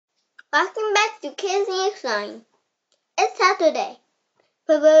Welcome back to Kids News Line. It's Saturday,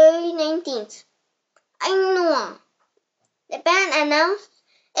 February 19th. I'm Noah. Japan announced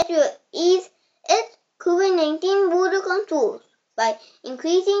it will ease its COVID-19 border controls by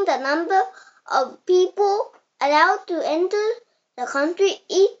increasing the number of people allowed to enter the country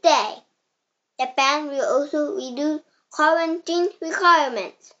each day. Japan will also reduce quarantine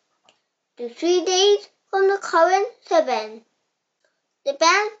requirements to 3 days from the current 7.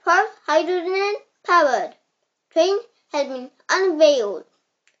 Japan's first hydrogen-powered train has been unveiled.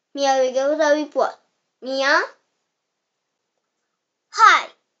 Mia will give the report. Mia? Hi,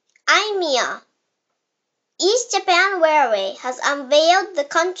 I'm Mia. East Japan Railway has unveiled the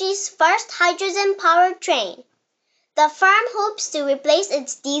country's first hydrogen-powered train. The firm hopes to replace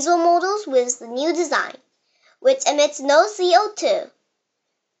its diesel models with the new design, which emits no CO2.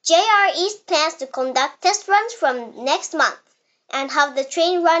 JR East plans to conduct test runs from next month and have the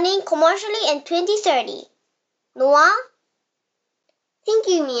train running commercially in 2030. Noah? Thank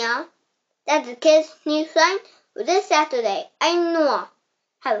you, Mia. That's the Kids News Line for this Saturday. I'm Noah.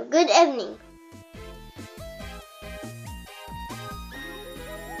 Have a good evening.